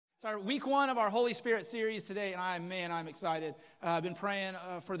It's our week 1 of our Holy Spirit series today, and I'm excited. I've been praying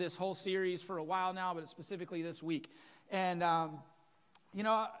for this whole series for a while now, but specifically this week. And, I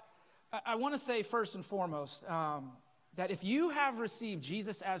want to say first and foremost that if you have received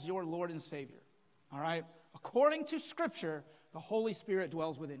Jesus as your Lord and Savior, all right, according to Scripture, the Holy Spirit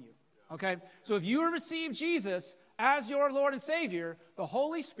dwells within you, okay? So if you have received Jesus as your Lord and Savior, the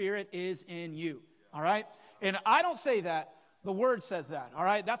Holy Spirit is in you, all right? And I don't say that. The Word says that, all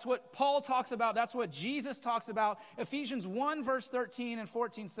right? That's what Paul talks about. That's what Jesus talks about. Ephesians 1, verse 13 and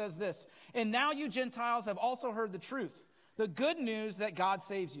 14 says this, "And now you Gentiles have also heard the truth, the good news that God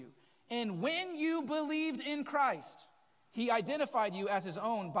saves you. And when you believed in Christ, He identified you as His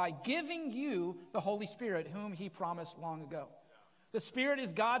own by giving you the Holy Spirit, whom He promised long ago." The Spirit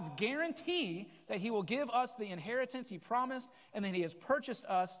is God's guarantee that He will give us the inheritance He promised, and that He has purchased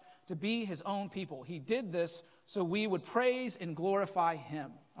us to be His own people. He did this so we would praise and glorify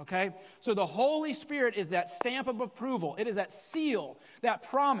Him, okay? So the Holy Spirit is that stamp of approval. It is that seal, that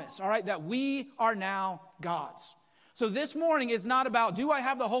promise, all right, that we are now God's. So this morning is not about, do I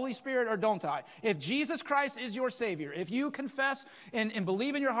have the Holy Spirit or don't I? If Jesus Christ is your Savior, if you confess and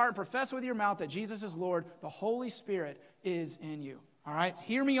believe in your heart, profess with your mouth that Jesus is Lord, the Holy Spirit is in you, all right?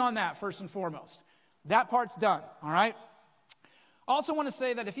 Hear me on that first and foremost. That part's done, all right? Also want to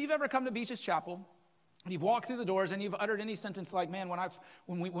say that if you've ever come to Beaches Chapel, and you've walked through the doors and you've uttered any sentence like, man,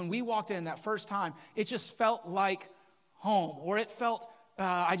 when we walked in that first time, it just felt like home, or it felt,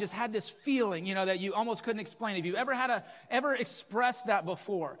 I just had this feeling, that you almost couldn't explain. If you ever expressed that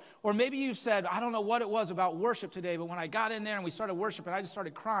before, or maybe you've said, I don't know what it was about worship today, but when I got in there and we started worshiping, I just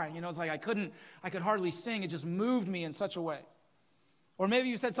started crying. It's like I could hardly sing. It just moved me in such a way. Or maybe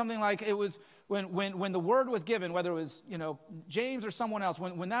you said something like it was when the word was given, whether it was, James or someone else,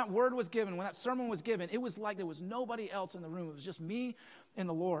 when that word was given, when that sermon was given, it was like there was nobody else in the room. It was just me and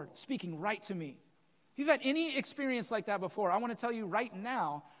the Lord speaking right to me. If you've had any experience like that before, I want to tell you right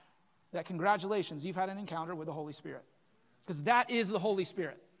now that congratulations, you've had an encounter with the Holy Spirit. Because that is the Holy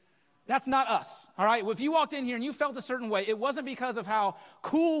Spirit. That's not us, all right? If you walked in here and you felt a certain way, it wasn't because of how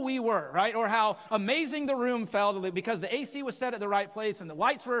cool we were, right? Or how amazing the room felt, because the AC was set at the right place and the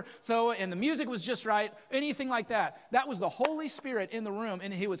lights were and the music was just right, anything like that. That was the Holy Spirit in the room,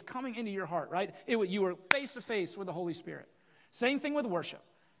 and He was coming into your heart, right? You were face to face with the Holy Spirit. Same thing with worship.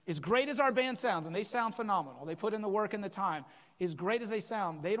 As great as our band sounds, and they sound phenomenal, they put in the work and the time, as great as they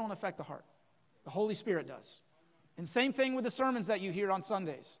sound, they don't affect the heart. The Holy Spirit does. And same thing with the sermons that you hear on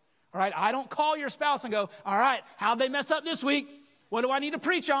Sundays. All right, I don't call your spouse and go, all right, how'd they mess up this week? What do I need to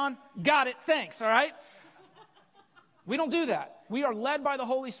preach on? Got it, thanks, all right? We don't do that. We are led by the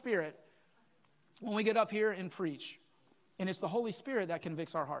Holy Spirit when we get up here and preach. And it's the Holy Spirit that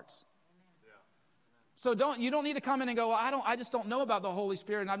convicts our hearts. So you don't need to come in and go, well, I just don't know about the Holy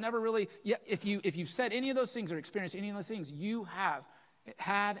Spirit, and I've never really, if you've said any of those things or experienced any of those things, you have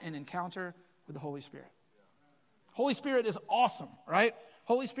had an encounter with the Holy Spirit. Holy Spirit is awesome, right?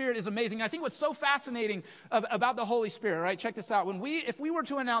 Holy Spirit is amazing. I think what's so fascinating about the Holy Spirit, right? Check this out. If we were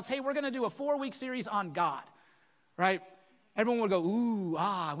to announce, hey, we're going to do a 4-week series on God, right? Everyone would go, ooh,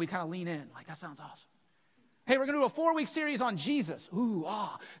 ah, we kind of lean in, like, that sounds awesome. Hey, we're going to do a 4-week series on Jesus. Ooh,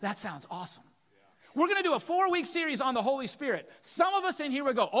 ah, that sounds awesome. We're going to do a 4-week series on the Holy Spirit. Some of us in here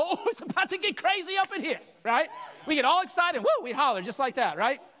would go, oh, it's about to get crazy up in here, right? We get all excited. Woo, we holler just like that,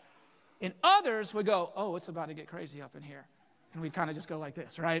 right? And others would go, oh, it's about to get crazy up in here. And we'd kind of just go like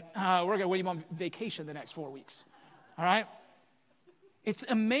this, right? We're going to be on vacation the next 4 weeks, all right? It's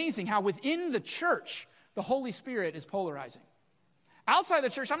amazing how within the church, the Holy Spirit is polarizing. Outside the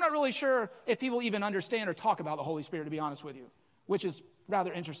church, I'm not really sure if people even understand or talk about the Holy Spirit, to be honest with you, which is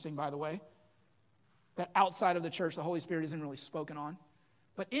rather interesting, by the way, that outside of the church, the Holy Spirit isn't really spoken on.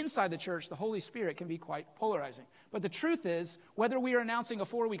 But inside the church, the Holy Spirit can be quite polarizing. But the truth is, whether we are announcing a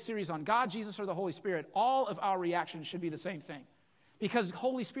 4-week series on God, Jesus, or the Holy Spirit, all of our reactions should be the same thing. Because the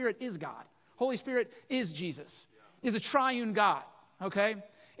Holy Spirit is God. Holy Spirit is Jesus. Is a triune God, okay?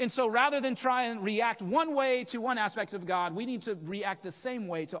 And so rather than try and react one way to one aspect of God, we need to react the same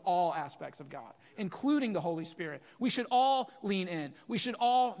way to all aspects of God, including the Holy Spirit. We should all lean in. We should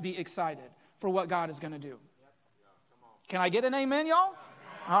all be excited for what God is going to do. Can I get an amen, y'all?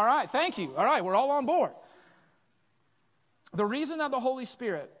 All right, thank you. All right, we're all on board. The reason that the Holy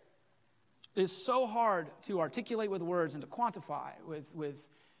Spirit is so hard to articulate with words and to quantify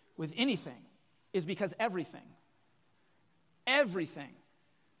with anything is because everything that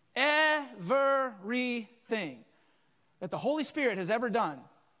the Holy Spirit has ever done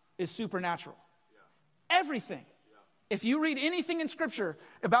is supernatural. Everything. If you read anything in Scripture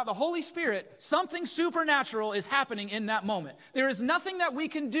about the Holy Spirit, something supernatural is happening in that moment. There is nothing that we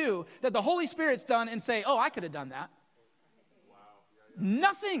can do that the Holy Spirit's done and say, oh, I could have done that. Wow.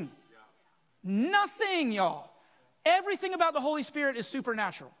 Nothing. Nothing, y'all. Everything about the Holy Spirit is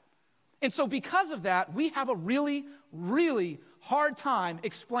supernatural. And so because of that, we have a really, really hard time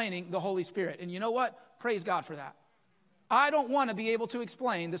explaining the Holy Spirit. And you know what? Praise God for that. I don't want to be able to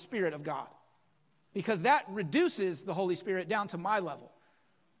explain the Spirit of God, because that reduces the Holy Spirit down to my level.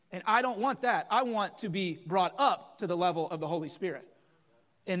 And I don't want that. I want to be brought up to the level of the Holy Spirit.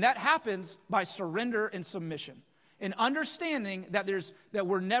 And that happens by surrender and submission, and understanding that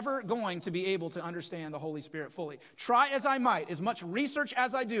we're never going to be able to understand the Holy Spirit fully. Try as I might, as much research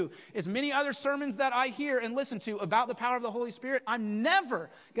as I do, as many other sermons that I hear and listen to about the power of the Holy Spirit, I'm never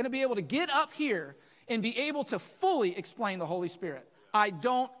going to be able to get up here and be able to fully explain the Holy Spirit. I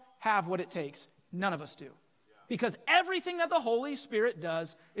don't have what it takes. None of us do. Because everything that the Holy Spirit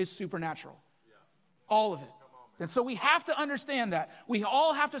does is supernatural. All of it. And so we have to understand that. We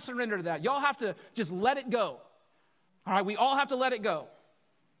all have to surrender to that. Y'all have to just let it go. All right, we all have to let it go.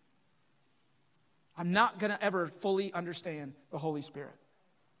 I'm not going to ever fully understand the Holy Spirit.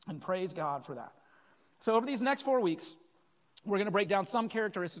 And praise God for that. So over these next 4 weeks, we're going to break down some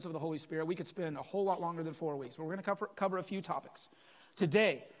characteristics of the Holy Spirit. We could spend a whole lot longer than 4 weeks, but we're going to cover a few topics.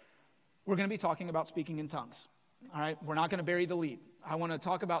 Today, we're going to be talking about speaking in tongues. All right, we're not going to bury the lead. I want to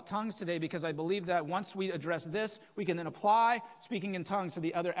talk about tongues today because I believe that once we address this, we can then apply speaking in tongues to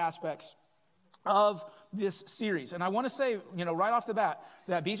the other aspects of this series. And I want to say, right off the bat,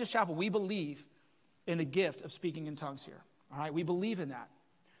 that Beaches Chapel, we believe in the gift of speaking in tongues here. All right, we believe in that.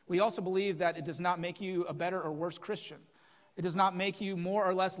 We also believe that it does not make you a better or worse Christian. It does not make you more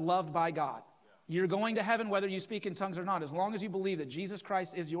or less loved by God. You're going to heaven whether you speak in tongues or not. As long as you believe that Jesus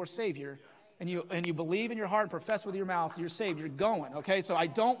Christ is your Savior, and you believe in your heart and profess with your mouth you're saved, you're going, okay? So I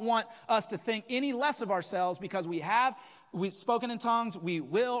don't want us to think any less of ourselves because we've spoken in tongues, we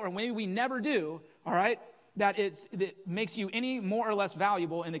will, or maybe we never do, all right? That makes you any more or less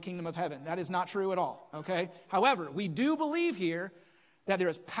valuable in the kingdom of heaven. That is not true at all, okay? However, we do believe here that there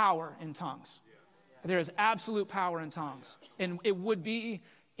is power in tongues. There is absolute power in tongues. And it would be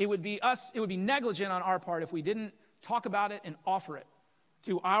negligent on our part if we didn't talk about it and offer it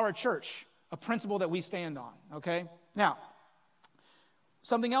to our church, a principle that we stand on, okay? Now,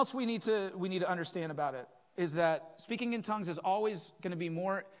 something else we need to understand about it is that speaking in tongues is always going to be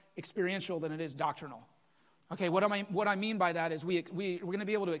more experiential than it is doctrinal. Okay, what I mean by that is we're going to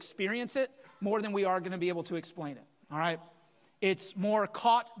be able to experience it more than we are going to be able to explain it, all right? It's more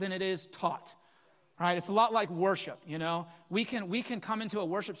caught than it is taught. All right, it's a lot like worship, We can come into a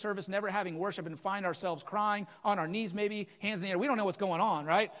worship service never having worship and find ourselves crying on our knees, maybe hands in the air. We don't know what's going on,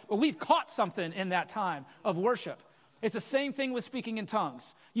 right? But we've caught something in that time of worship. It's the same thing with speaking in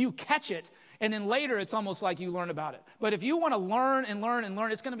tongues. You catch it, and then later it's almost like you learn about it. But if you want to learn and learn and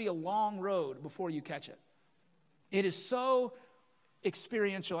learn, it's going to be a long road before you catch it. It is so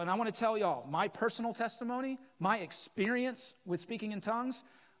experiential. And I want to tell y'all, my personal testimony, my experience with speaking in tongues,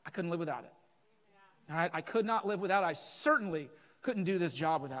 I couldn't live without it. All right, I could not live without it. I certainly couldn't do this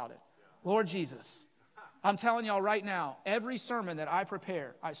job without it. Lord Jesus, I'm telling y'all right now, every sermon that I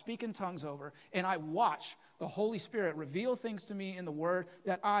prepare, I speak in tongues over, and I watch the Holy Spirit reveal things to me in the Word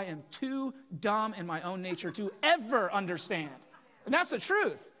that I am too dumb in my own nature to ever understand. And that's the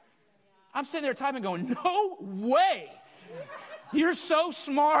truth. I'm sitting there typing going, no way. You're so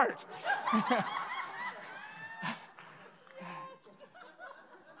smart.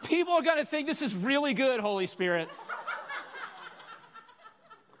 People are going to think this is really good, Holy Spirit.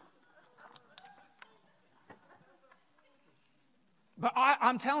 But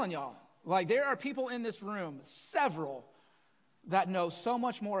I'm telling y'all, there are people in this room, several, that know so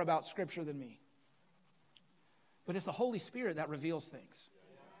much more about Scripture than me. But it's the Holy Spirit that reveals things.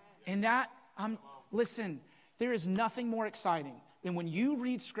 And listen, there is nothing more exciting than when you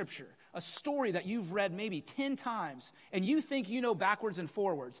read Scripture, a story that you've read maybe 10 times, and you think you know backwards and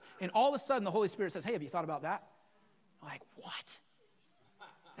forwards, and all of a sudden the Holy Spirit says, hey, have you thought about that? I'm like, what?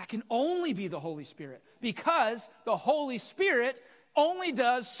 That can only be the Holy Spirit, because the Holy Spirit only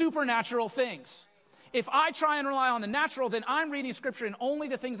does supernatural things. If I try and rely on the natural, then I'm reading Scripture in only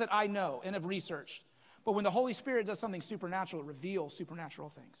the things that I know and have researched. But when the Holy Spirit does something supernatural, it reveals supernatural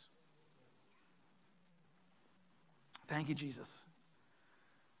things. Thank you, Jesus.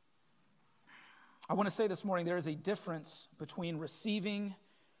 I want to say this morning, there is a difference between receiving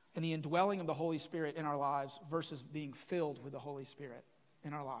and the indwelling of the Holy Spirit in our lives versus being filled with the Holy Spirit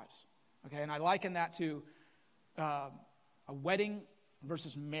in our lives. Okay, and I liken that to a wedding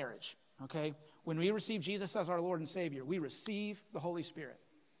versus marriage. Okay, when we receive Jesus as our Lord and Savior, we receive the Holy Spirit.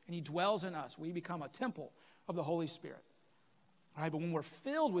 And he dwells in us. We become a temple of the Holy Spirit. All right, but when we're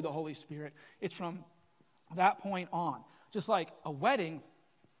filled with the Holy Spirit, it's from that point on. Just like a wedding,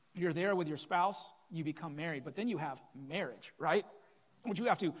 you're there with your spouse, you become married, but then you have marriage, right? Which you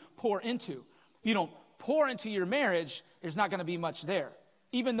have to pour into. If you don't pour into your marriage, there's not going to be much there,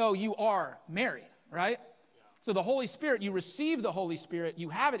 even though you are married, right? So the Holy Spirit, you receive the Holy Spirit, you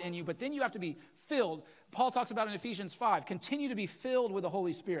have it in you, but then you have to be filled. Paul talks about in Ephesians 5, continue to be filled with the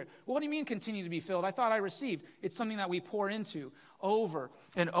Holy Spirit. Well, what do you mean continue to be filled? I thought I received. It's something that we pour into over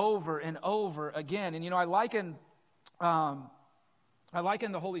and over and over again. And I liken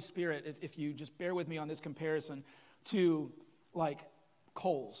the Holy Spirit, if you just bear with me on this comparison, to like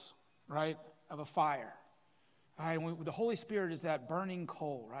coals, right, of a fire. All right, and the Holy Spirit is that burning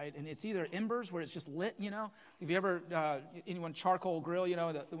coal, right? And it's either embers where it's just lit, If you ever, anyone charcoal grill,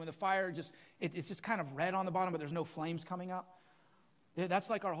 when the fire it's just kind of red on the bottom, but there's no flames coming up. That's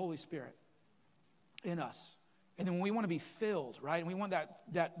like our Holy Spirit in us. And then when we want to be filled, right, and we want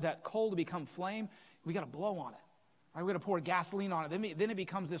that coal to become flame, we got to blow on it. Right? We got to pour gasoline on it. Then it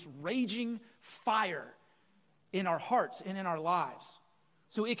becomes this raging fire in our hearts and in our lives.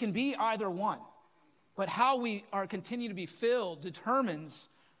 So it can be either one. But how we continue to be filled determines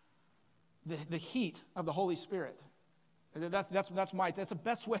the heat of the Holy Spirit. That's the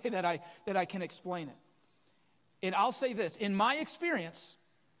best way that I can explain it. And I'll say this, in my experience,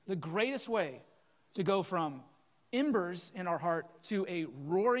 the greatest way to go from embers in our heart to a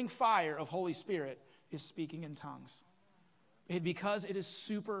roaring fire of Holy Spirit is speaking in tongues. Because it is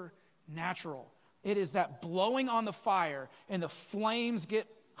supernatural. It is that blowing on the fire and the flames get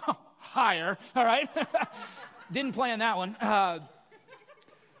higher, all right? Didn't plan that one.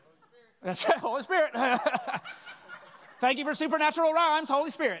 That's right, Holy Spirit. Thank you for supernatural rhymes, Holy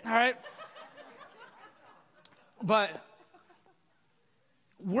Spirit, all right? But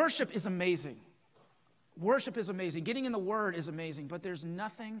worship is amazing. Worship is amazing. Getting in the Word is amazing, but there's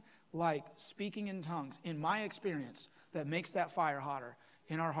nothing like speaking in tongues, in my experience, that makes that fire hotter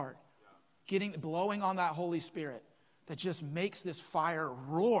in our heart. Blowing on that Holy Spirit that just makes this fire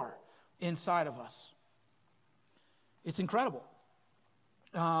roar inside of us. It's incredible.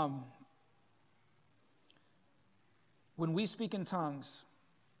 When we speak in tongues,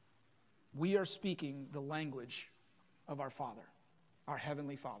 we are speaking the language of our Father, our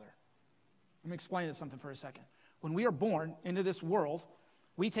Heavenly Father. Let me explain something for a second. When we are born into this world,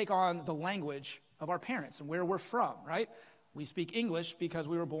 we take on the language of our parents and where we're from, right? We speak English because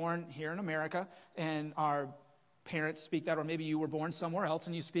we were born here in America, and our parents speak that, or maybe you were born somewhere else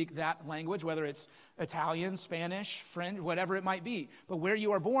and you speak that language, whether it's Italian, Spanish, French, whatever it might be. But where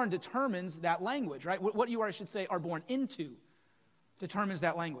you are born determines that language, right? What you are, I should say, are born into determines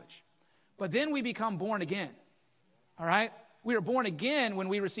that language. But then we become born again, all right? We are born again when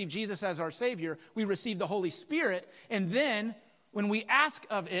we receive Jesus as our Savior. We receive the Holy Spirit, and then when we ask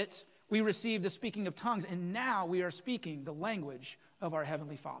of it, we receive the speaking of tongues, and now we are speaking the language of our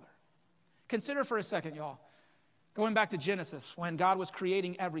Heavenly Father. Consider for a second, y'all, going back to Genesis, when God was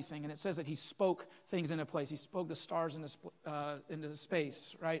creating everything, and it says that He spoke things into place. He spoke the stars into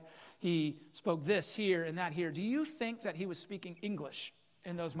space, right? He spoke this here and that here. Do you think that He was speaking English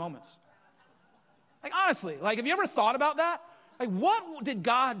in those moments? Like, honestly, have you ever thought about that? What did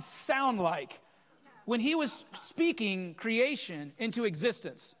God sound like when He was speaking creation into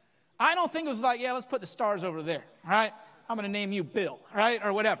existence? I don't think it was like, yeah, let's put the stars over there, all right? I'm going to name you Bill, all right,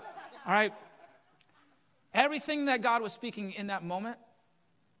 or whatever, all right? Everything that God was speaking in that moment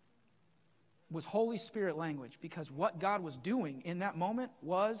was Holy Spirit language, because what God was doing in that moment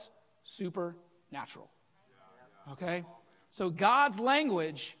was supernatural, okay? So God's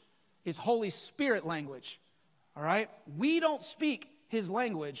language is Holy Spirit language, all right? We don't speak His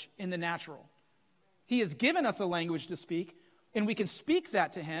language in the natural. He has given us a language to speak, and we can speak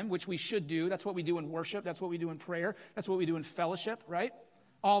that to Him, which we should do. That's what we do in worship. That's what we do in prayer. That's what we do in fellowship, right?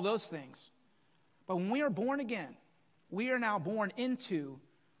 All those things. But when we are born again, we are now born into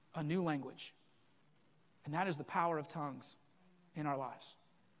a new language. And that is the power of tongues in our lives.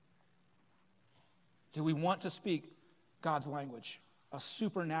 Do we want to speak God's language? A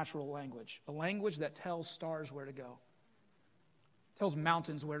supernatural language. A language that tells stars where to go. Tells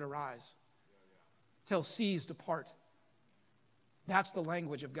mountains where to rise. Tells seas to part. That's the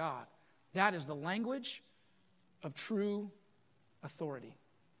language of God. That is the language of true authority.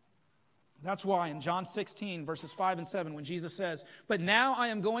 That's why in John 16, verses 5 and 7, when Jesus says, "But now I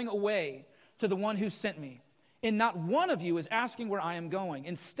am going away to the one who sent me, and not one of you is asking where I am going.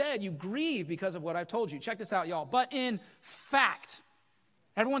 Instead, you grieve because of what I've told you." Check this out, y'all. "But in fact,"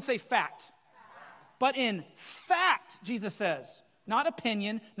 everyone say fact. but in fact, Jesus says, not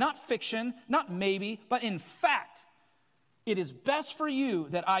opinion, not fiction, not maybe, but in fact, it is best for you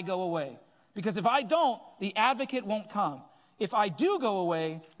that I go away. Because if I don't, the advocate won't come. If I do go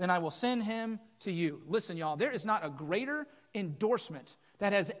away, then I will send him to you. Listen, y'all, there is not a greater endorsement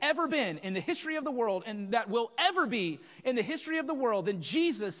that has ever been in the history of the world and that will ever be in the history of the world than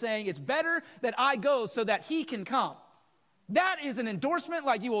Jesus saying it's better that I go so that he can come. That is an endorsement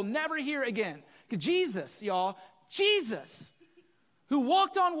like you will never hear again. Jesus, y'all, Jesus, who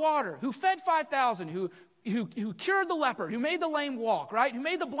walked on water, who fed 5,000, who cured the leper, who made the lame walk, right? Who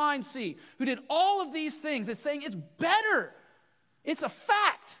made the blind see, who did all of these things. It's saying it's better. It's a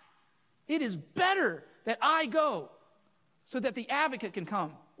fact. It is better that I go so that the advocate can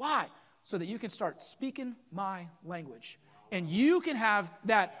come. Why? So that you can start speaking my language. And you can have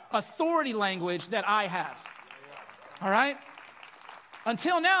that authority language that I have. All right?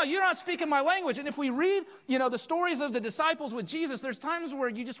 Until now, you're not speaking my language. And if we read, the stories of the disciples with Jesus, there's times where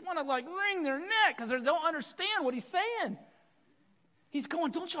you just want to wring their neck because they don't understand what he's saying. He's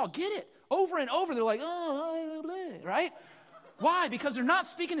going, don't y'all get it? Over and over, they're like, oh, blah, blah, right? Why? Because they're not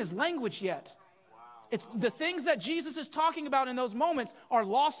speaking his language yet. It's the things that Jesus is talking about in those moments are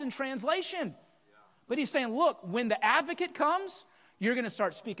lost in translation. But he's saying, look, when the advocate comes, you're going to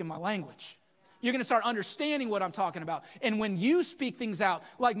start speaking my language. You're going to start understanding what I'm talking about. And when you speak things out,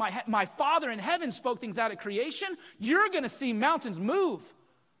 like my Father in heaven spoke things out at creation, you're going to see mountains move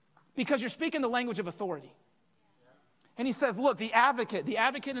because you're speaking the language of authority. And he says, look, the advocate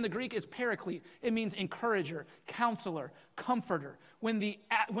in the Greek is paraclete. It means encourager, counselor, comforter. When the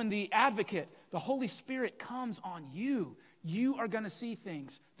advocate, the Holy Spirit comes on you, you are going to see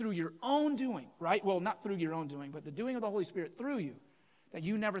things through your own doing, right? Well, not through your own doing, but the doing of the Holy Spirit through you that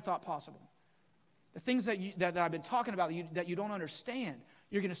you never thought possible. The things that I've been talking about that you don't understand,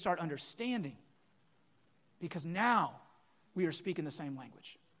 you're going to start understanding because now we are speaking the same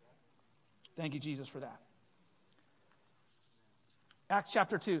language. Thank you, Jesus, for that. Acts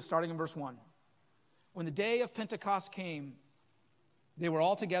chapter 2, starting in verse 1. When the day of Pentecost came, they were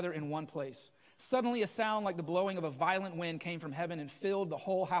all together in one place. Suddenly a sound like the blowing of a violent wind came from heaven and filled the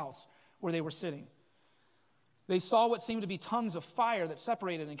whole house where they were sitting. They saw what seemed to be tongues of fire that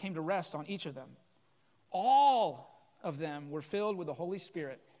separated and came to rest on each of them. All of them were filled with the Holy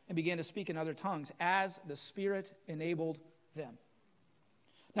Spirit and began to speak in other tongues as the Spirit enabled them.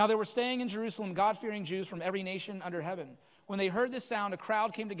 Now there were staying in Jerusalem God-fearing Jews from every nation under heaven. When they heard this sound, a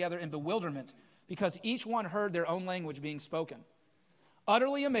crowd came together in bewilderment because each one heard their own language being spoken.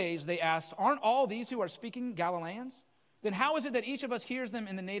 Utterly amazed, they asked, aren't all these who are speaking Galileans? Then how is it that each of us hears them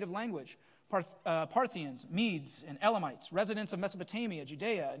in the native language? Parthians, Medes, and Elamites, residents of Mesopotamia,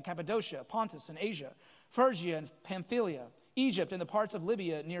 Judea, and Cappadocia, Pontus, and Asia, Phrygia and Pamphylia, Egypt, and the parts of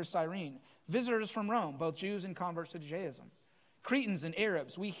Libya near Cyrene, visitors from Rome, both Jews and converts to Judaism, Cretans and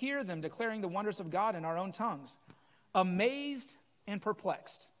Arabs, we hear them declaring the wonders of God in our own tongues. Amazed and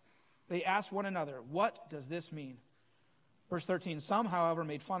perplexed, they asked one another, what does this mean? Verse 13, some, however,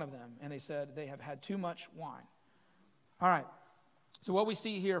 made fun of them, and they said, they have had too much wine. All right, so what we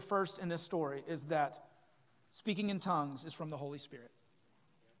see here first in this story is that speaking in tongues is from the Holy Spirit.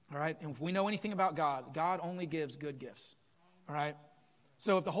 All right, and if we know anything about God, God only gives good gifts. All right,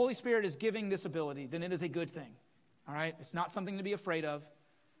 so if the Holy Spirit is giving this ability, then it is a good thing. All right, it's not something to be afraid of.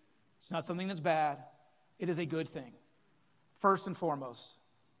 It's not something that's bad. It is a good thing. First and foremost,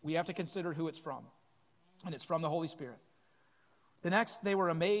 we have to consider who it's from, and it's from the Holy Spirit. The next, they were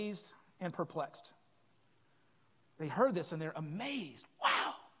amazed and perplexed. They heard this and they're amazed.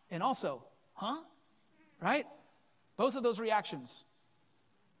 Wow. And also, huh? Right? Both of those reactions.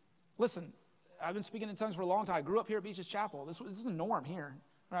 Listen, I've been speaking in tongues for a long time. I grew up here at Beaches Chapel. This is the norm here,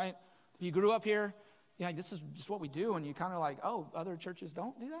 right? If you grew up here, this is just what we do, and you kind of like, oh, other churches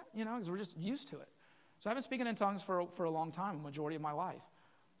don't do that? Because we're just used to it. So I've been speaking in tongues for a long time, a majority of my life.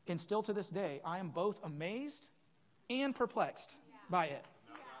 And still to this day, I am both amazed and perplexed by it,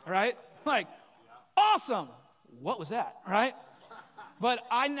 right? Like, awesome. What was that, right? But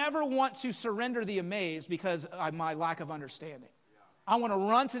I never want to surrender the amazed because of my lack of understanding. I want to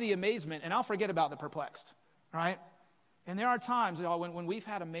run to the amazement, and I'll forget about the perplexed, right? And there are times, when we've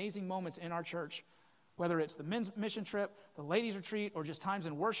had amazing moments in our church, whether it's the men's mission trip, the ladies' retreat, or just times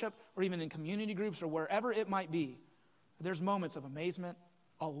in worship, or even in community groups, or wherever it might be, there's moments of amazement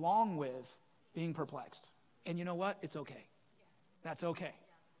along with being perplexed. And you know what? It's okay. That's okay.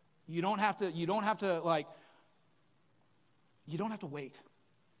 You don't have to wait. You don't have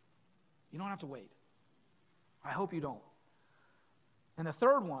to wait. I hope you don't. And the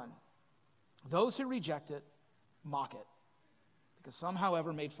third one, those who reject it, mock it, because some,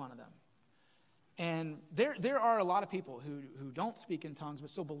 however, made fun of them. And there are a lot of people who don't speak in tongues but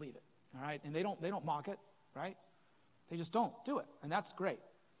still believe it, all right? And they don't mock it, right? They just don't do it, and that's great.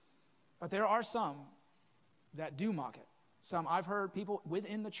 But there are some that do mock it. I've heard people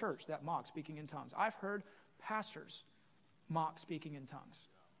within the church that mock speaking in tongues. I've heard pastors mock speaking in tongues.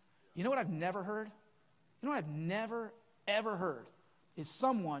 You know what I've never heard? You know what I've never, ever heard is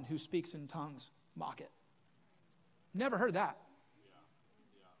someone who speaks in tongues mock it. Never heard that.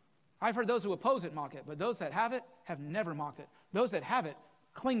 I've heard those who oppose it mock it, but those that have it have never mocked it. Those that have it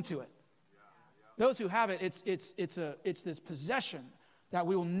cling to it. Those who have it, it's this possession that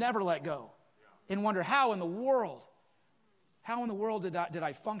we will never let go. And wonder how in the world did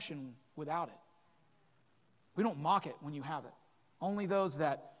I function without it? We don't mock it when you have it. Only those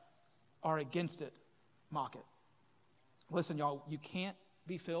that are against it mock it. Listen, y'all, you can't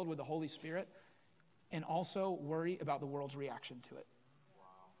be filled with the Holy Spirit and also worry about the world's reaction to it.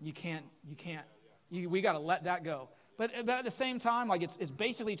 You can't. We got to let that go. But at the same time, like it's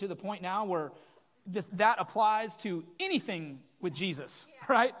basically to the point now where that applies to anything with Jesus,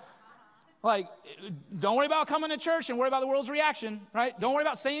 right? Like, don't worry about coming to church and worry about the world's reaction, right? Don't worry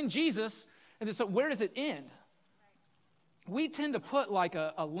about saying Jesus. And so where does it end? We tend to put like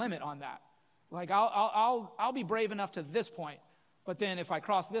a limit on that. Like I'll be brave enough to this point, but then if I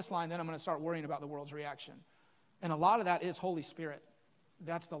cross this line, then I'm going to start worrying about the world's reaction. And a lot of that is Holy Spirit.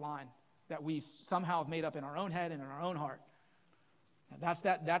 That's the line that we somehow have made up in our own head and in our own heart. And that's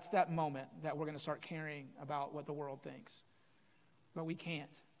that moment that we're going to start caring about what the world thinks. But we can't.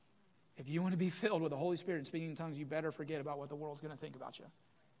 If you want to be filled with the Holy Spirit and speaking in tongues, you better forget about what the world's going to think about you.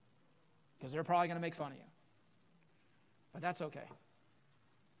 Because they're probably going to make fun of you. But that's okay.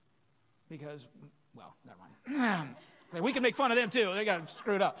 Because, well, never mind. We can make fun of them too. They got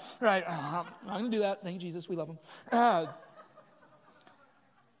screwed up. Right. I'm going to do that. Thank you, Jesus. We love them.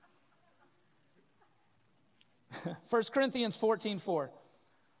 1 Corinthians 14:4.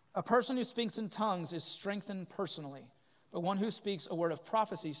 A person who speaks in tongues is strengthened personally, but one who speaks a word of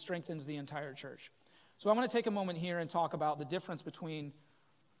prophecy strengthens the entire church. So I want to take a moment here and talk about the difference between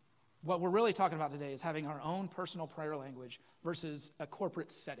what we're really talking about today is having our own personal prayer language versus a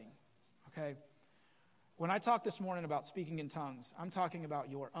corporate setting, okay? When I talk this morning about speaking in tongues, I'm talking about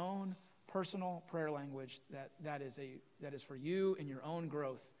your own personal prayer language that is for you in your own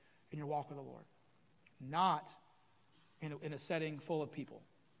growth in your walk with the Lord, not in a setting full of people,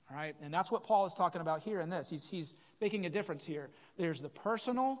 all right? And that's what Paul is talking about here in this. He's making a difference here. There's the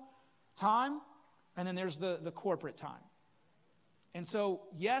personal time, and then there's the corporate time. And so,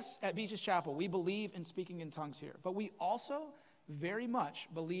 yes, at Beaches Chapel, we believe in speaking in tongues here, but we also very much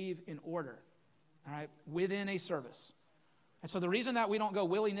believe in order, all right, within a service. And so the reason that we don't go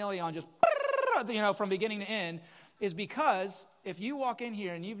willy-nilly on just, from beginning to end is because if you walk in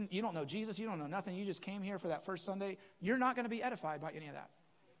here and you don't know Jesus, you don't know nothing, you just came here for that first Sunday, you're not going to be edified by any of that.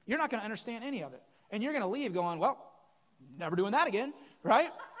 You're not going to understand any of it. And you're going to leave going, well, never doing that again,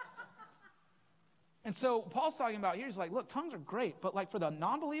 right? And so Paul's talking about here, he's like, look, tongues are great, but like for the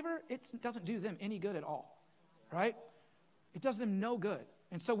non-believer, it doesn't do them any good at all, right? It does them no good.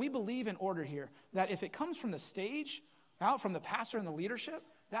 And so we believe in order here, that if it comes from the stage, out from the pastor and the leadership,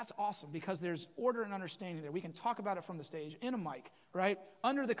 that's awesome because there's order and understanding there. We can talk about it from the stage, in a mic, right?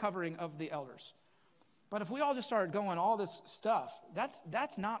 Under the covering of the elders. But if we all just started going all this stuff,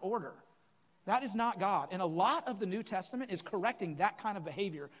 that's not order. That is not God. And a lot of the New Testament is correcting that kind of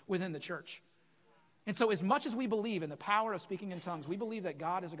behavior within the church. And so as much as we believe in the power of speaking in tongues, we believe that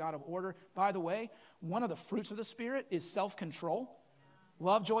God is a God of order. By the way, one of the fruits of the Spirit is self-control.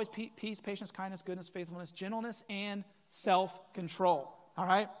 Love, joy, peace, patience, kindness, goodness, faithfulness, gentleness, and self-control. All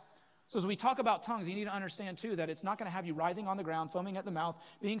right? So as we talk about tongues, you need to understand, too, that it's not going to have you writhing on the ground, foaming at the mouth,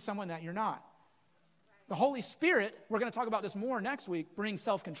 being someone that you're not. The Holy Spirit, we're going to talk about this more next week, brings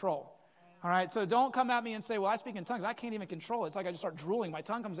self-control. All right, so don't come at me and say, well, I speak in tongues. I can't even control it. It's like I just start drooling. My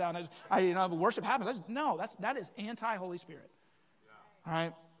tongue comes out, and worship happens. That is anti-Holy Spirit. Yeah. All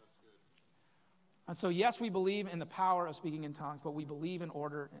right? And so, yes, we believe in the power of speaking in tongues, but we believe in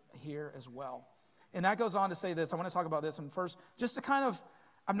order here as well. And that goes on to say this. I want to talk about this. And first, just to kind of,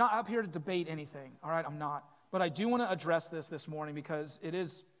 I'm not up here to debate anything. All right, I'm not. But I do want to address this morning because it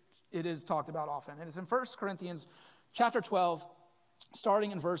is talked about often. And it's in 1 Corinthians chapter 12,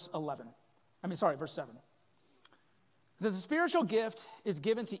 starting in verse 7. It says, the spiritual gift is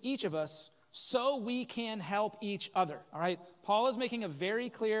given to each of us so we can help each other. All right? Paul is making a very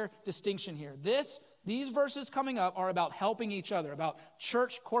clear distinction here. These verses coming up are about helping each other, about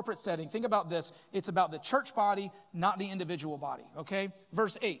church corporate setting. Think about this. It's about the church body, not the individual body. Okay?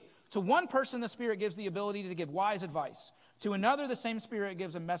 Verse 8. To one person the Spirit gives the ability to give wise advice. To another, the same Spirit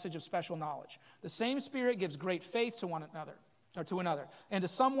gives a message of special knowledge. The same Spirit gives great faith to one another, or to another. And to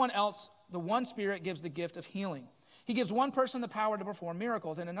someone else, the one Spirit gives the gift of healing. He gives one person the power to perform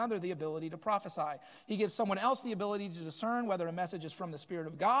miracles and another the ability to prophesy. He gives someone else the ability to discern whether a message is from the Spirit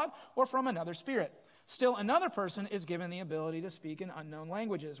of God or from another spirit. Still, another person is given the ability to speak in unknown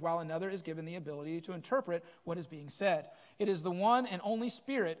languages, while another is given the ability to interpret what is being said. It is the one and only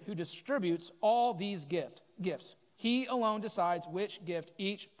Spirit who distributes all these gifts. He alone decides which gift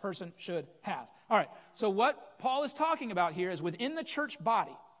each person should have. All right, so what Paul is talking about here is within the church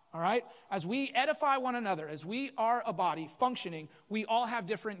body, all right, as we edify one another, as we are a body functioning, we all have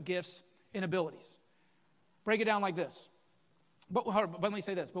different gifts and abilities. Break it down like this. But let me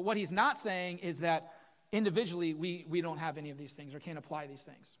say this. But what he's not saying is that individually we don't have any of these things or can't apply these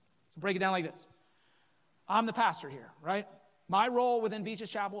things. So break it down like this. I'm the pastor here, right? My role within Beaches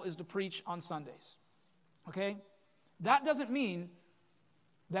Chapel is to preach on Sundays, okay? That doesn't mean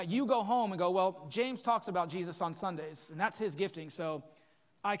that you go home and go, well, James talks about Jesus on Sundays, and that's his gifting, so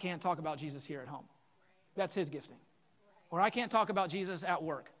I can't talk about Jesus here at home. That's his gifting. Or I can't talk about Jesus at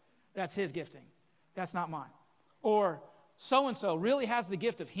work. That's his gifting. That's not mine. Or so-and-so really has the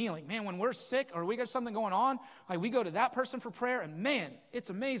gift of healing. Man, when we're sick or we got something going on, like we go to that person for prayer, and man, it's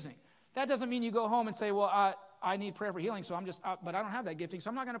amazing. That doesn't mean you go home and say, well, I need prayer for healing, so but I don't have that gifting,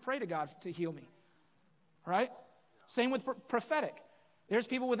 so I'm not going to pray to God to heal me. Right? Same with prophetic. There's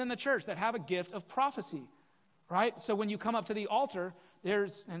people within the church that have a gift of prophecy. Right? So when you come up to the altar,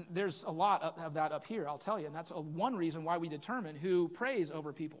 there's a lot of that up here, I'll tell you. And that's one reason why we determine who prays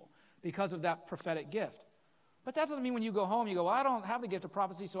over people, because of that prophetic gift. But that doesn't mean when you go home, you go, well, I don't have the gift of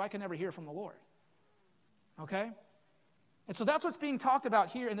prophecy, so I can never hear from the Lord. Okay? And so that's what's being talked about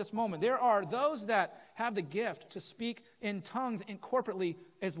here in this moment. There are those that have the gift to speak in tongues and corporately,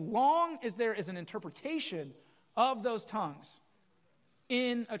 as long as there is an interpretation of those tongues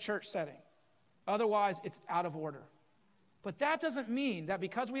in a church setting. Otherwise, it's out of order. But that doesn't mean that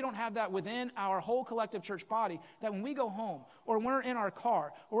because we don't have that within our whole collective church body, that when we go home, or when we're in our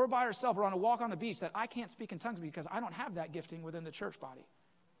car, or we're by ourselves, or on a walk on the beach, that I can't speak in tongues because I don't have that gifting within the church body.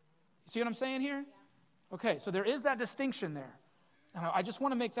 You see what I'm saying here? Okay, so there is that distinction there. And I just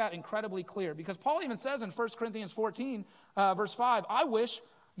want to make that incredibly clear, because Paul even says in 1 Corinthians 14, verse 5, I wish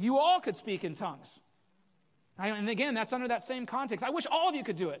you all could speak in tongues. And again, that's under that same context. I wish all of you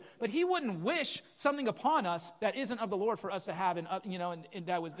could do it, but he wouldn't wish something upon us that isn't of the Lord for us to have, and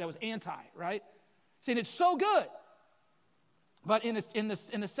that was anti, right? See, and it's so good, but in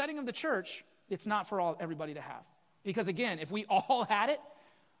the setting of the church, it's not for everybody to have, because again, if we all had it,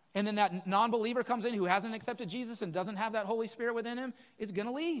 and then that non-believer comes in who hasn't accepted Jesus and doesn't have that Holy Spirit within him, it's going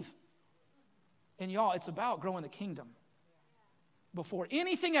to leave. And y'all, it's about growing the kingdom. Before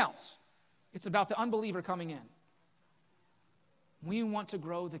anything else, it's about the unbeliever coming in. We want to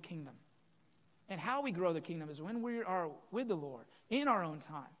grow the kingdom. And how we grow the kingdom is when we are with the Lord in our own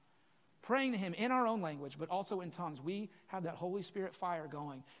time, praying to him in our own language, but also in tongues. We have that Holy Spirit fire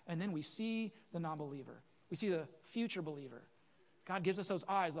going, and then we see the non-believer. We see the future believer. God gives us those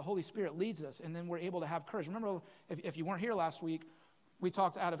eyes. The Holy Spirit leads us, and then we're able to have courage. Remember, if you weren't here last week, we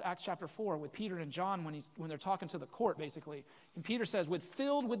talked out of Acts chapter 4 with Peter and John when they're talking to the court, basically. And Peter says,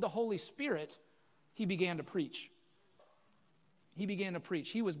 filled with the Holy Spirit, he began to preach. He began to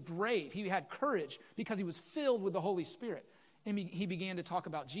preach. He was brave. He had courage because he was filled with the Holy Spirit. And he began to talk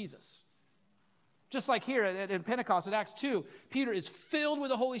about Jesus. Just like here at Pentecost at Acts 2, Peter is filled with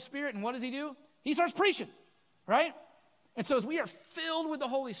the Holy Spirit, and what does he do? He starts preaching, right? And so as we are filled with the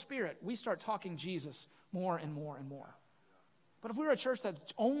Holy Spirit, we start talking Jesus more and more and more. But if we're a church that's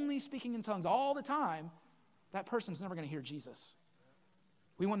only speaking in tongues all the time, that person's never going to hear Jesus.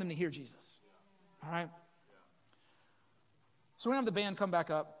 We want them to hear Jesus. All right? So we're going to have the band come back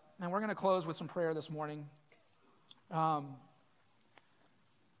up, and we're going to close with some prayer this morning. But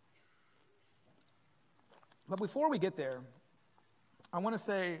before we get there, I want to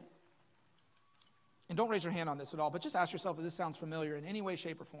say, and don't raise your hand on this at all, but just ask yourself if this sounds familiar in any way,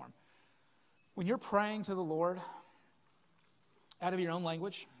 shape, or form. When you're praying to the Lord out of your own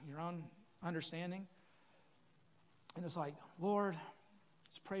language, your own understanding, and it's like, Lord,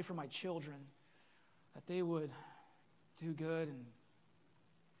 let's pray for my children, that they would do good, and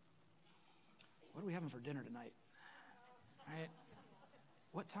what are we having for dinner tonight? Right?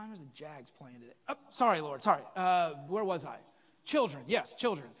 What time is the Jags playing today? Oh, sorry, Lord, sorry. Where was I? Children, yes,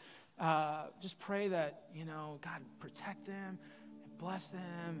 children. Just pray that, God protect them and bless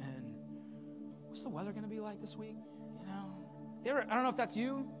them. And what's the weather going to be like this week? I don't know if that's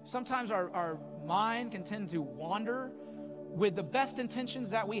you. Sometimes our mind can tend to wander with the best intentions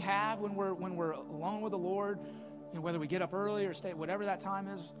that we have when we're alone with the Lord. whether we get up early or stay, whatever that time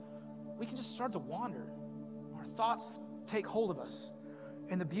is, we can just start to wander. Our thoughts take hold of us.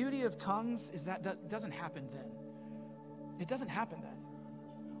 And the beauty of tongues is that it doesn't happen then. It doesn't happen then.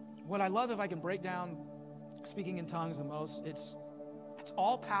 What I love, if I can break down speaking in tongues the most, it's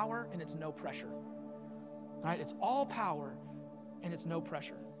all power and it's no pressure. All right? It's all power and it's no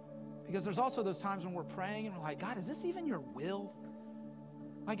pressure. Because there's also those times when we're praying and we're like, God, is this even your will?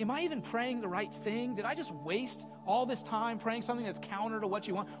 Like, am I even praying the right thing? Did I just waste all this time praying something that's counter to what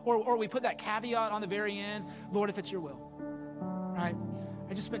you want? Or we put that caveat on the very end, Lord, if it's your will. Right?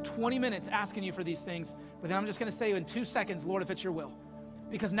 I just spent 20 minutes asking you for these things, but then I'm just going to say in 2 seconds, Lord, if it's your will.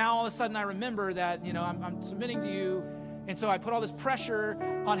 Because now all of a sudden I remember that, I'm submitting to you, and so I put all this pressure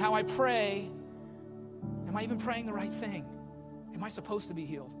on how I pray. Am I even praying the right thing? Am I supposed to be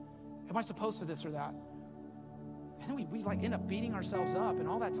healed? Am I supposed to this or that? And then we like end up beating ourselves up, and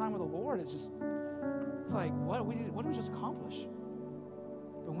all that time with the Lord is just, it's like, what did we just accomplish?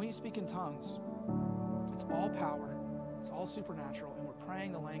 But when you speak in tongues, it's all power, it's all supernatural, and we're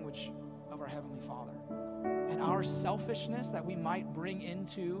praying the language of our Heavenly Father. And our selfishness that we might bring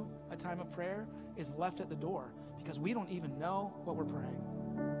into a time of prayer is left at the door because we don't even know what we're praying.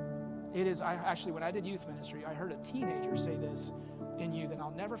 It is, when I did youth ministry, I heard a teenager say this in youth, and I'll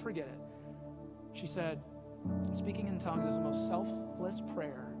never forget it. She said, speaking in tongues is the most selfless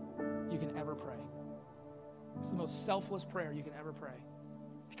prayer you can ever pray. It's the most selfless prayer you can ever pray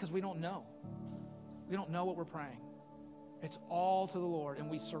because we don't know. We don't know what we're praying. It's all to the Lord, and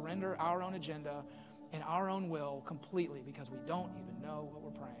we surrender our own agenda and our own will completely because we don't even know what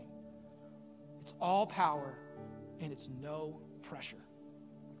we're praying. It's all power, and it's no pressure.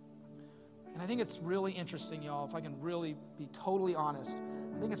 And I think it's really interesting, y'all, if I can really be totally honest,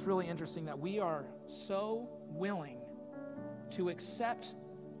 I think it's really interesting that we are so willing to accept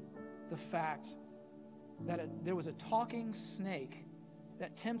the fact that there was a talking snake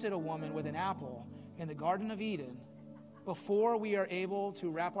that tempted a woman with an apple in the Garden of Eden before we are able to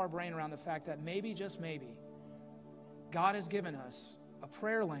wrap our brain around the fact that maybe, just maybe, God has given us a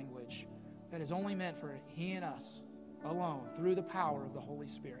prayer language that is only meant for He and us alone through the power of the Holy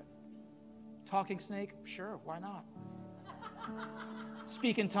Spirit. Talking snake? Sure, why not?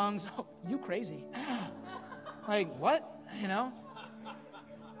 Speak in tongues? Oh, you crazy. Like, what?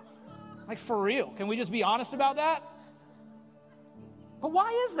 Like, for real. Can we just be honest about that? But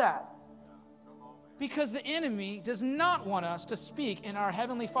why is that? Because the enemy does not want us to speak in our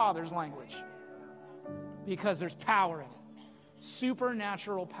Heavenly Father's language. Because there's power in it.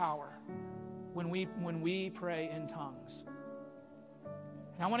 Supernatural power when we pray in tongues.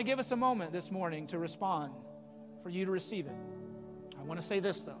 And I want to give us a moment this morning to respond, for you to receive it. I want to say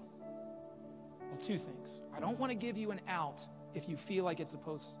this, though. Well, two things. I don't want to give you an out if you feel like if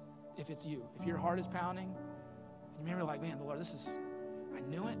it's you. If your heart is pounding, and maybe you're like, man, the Lord, I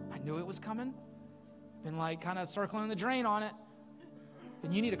knew it. I knew it was coming. Been like kind of circling the drain on it.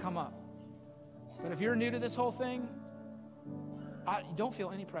 Then you need to come up. But if you're new to this whole thing, don't feel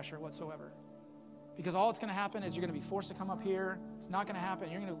any pressure whatsoever. Because all that's going to happen is you're going to be forced to come up here. It's not going to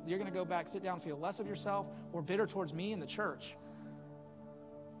happen. You're going to go back, sit down, feel less of yourself or bitter towards me and the church.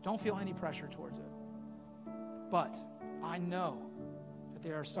 Don't feel any pressure towards it. But I know that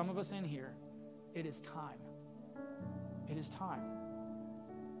there are some of us in here, it is time. It is time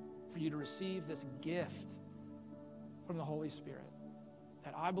for you to receive this gift from the Holy Spirit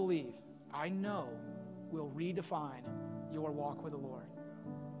that I believe, I know, will redefine your walk with the Lord.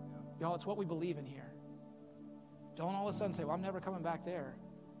 Y'all, it's what we believe in here. Don't all of a sudden say, well, I'm never coming back there.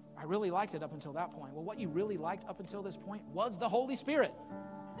 I really liked it up until that point. Well, what you really liked up until this point was the Holy Spirit.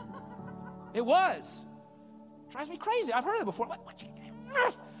 It was. It drives me crazy. I've heard it before.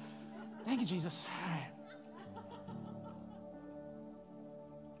 Thank you, Jesus. All right.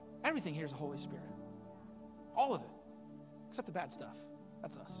 Everything here is the Holy Spirit. All of it. Except the bad stuff.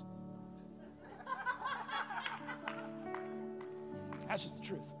 That's us. That's just the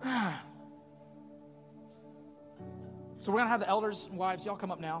truth. So we're going to have the elders and wives. Y'all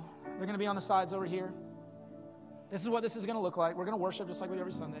come up now. They're going to be on the sides over here. This is what this is going to look like. We're going to worship just like we do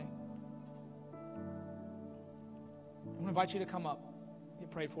every Sunday. I'm going to invite you to come up. Get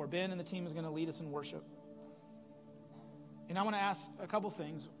prayed for. Ben and the team is going to lead us in worship. And I want to ask a couple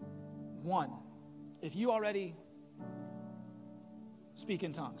things. One, if you already speak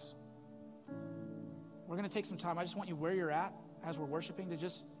in tongues, we're going to take some time. I just want you where you're at as we're worshiping to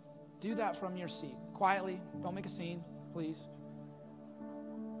just do that from your seat. Quietly. Don't make a scene, please.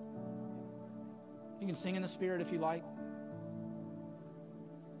 You can sing in the Spirit if you like.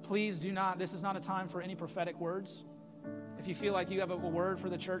 Please do not, this is not a time for any prophetic words. If you feel like you have a word for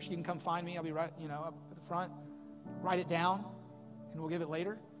the church, you can come find me. I'll be right, up at the front. write it down, and we'll give it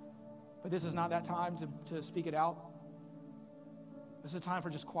later. But this is not that time to speak it out. This is a time for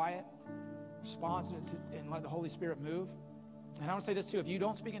just quiet response and let the Holy Spirit move. And I want to say this too. If you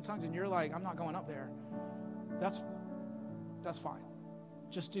don't speak in tongues and you're like, I'm not going up there, that's fine.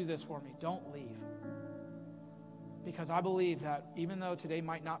 Just do this for me. Don't leave. Because I believe that even though today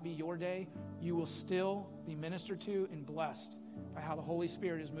might not be your day, you will still be ministered to and blessed by how the Holy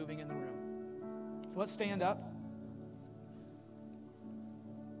Spirit is moving in the room. So let's stand up.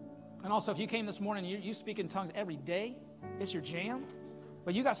 And also, if you came this morning and you speak in tongues every day, it's your jam,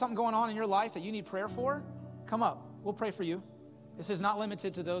 but you got something going on in your life that you need prayer for, come up. We'll pray for you. This is not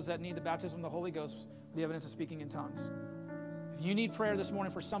limited to those that need the baptism of the Holy Ghost, the evidence of speaking in tongues. If you need prayer this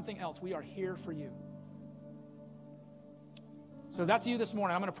morning for something else, we are here for you. So if that's you this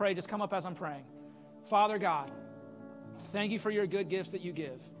morning, I'm going to pray. Just come up as I'm praying. Father God, thank you for your good gifts that you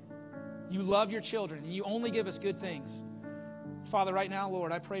give. You love your children, and you only give us good things. Father, right now,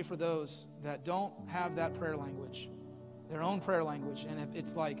 Lord, I pray for those that don't have that prayer language, their own prayer language, and if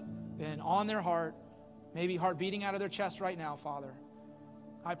it's like been on their heart, maybe heart beating out of their chest right now, Father,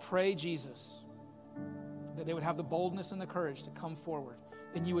 I pray, Jesus, that they would have the boldness and the courage to come forward,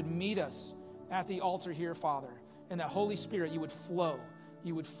 and you would meet us at the altar here, Father, and that Holy Spirit, you would flow.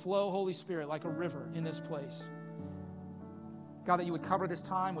 You would flow, Holy Spirit, like a river in this place. God, that you would cover this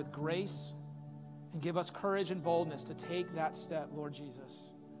time with grace and give us courage and boldness to take that step, Lord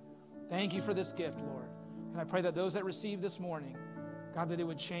Jesus. Thank you for this gift, Lord. And I pray that those that receive this morning, God, that it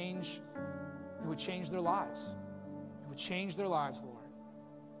would change their lives. It would change their lives, Lord.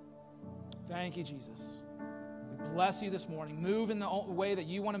 Thank you, Jesus. We bless you this morning. Move in the way that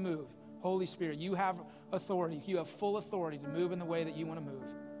you want to move. Holy Spirit, you have authority. You have full authority to move in the way that you want to move.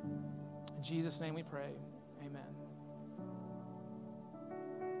 In Jesus' name we pray.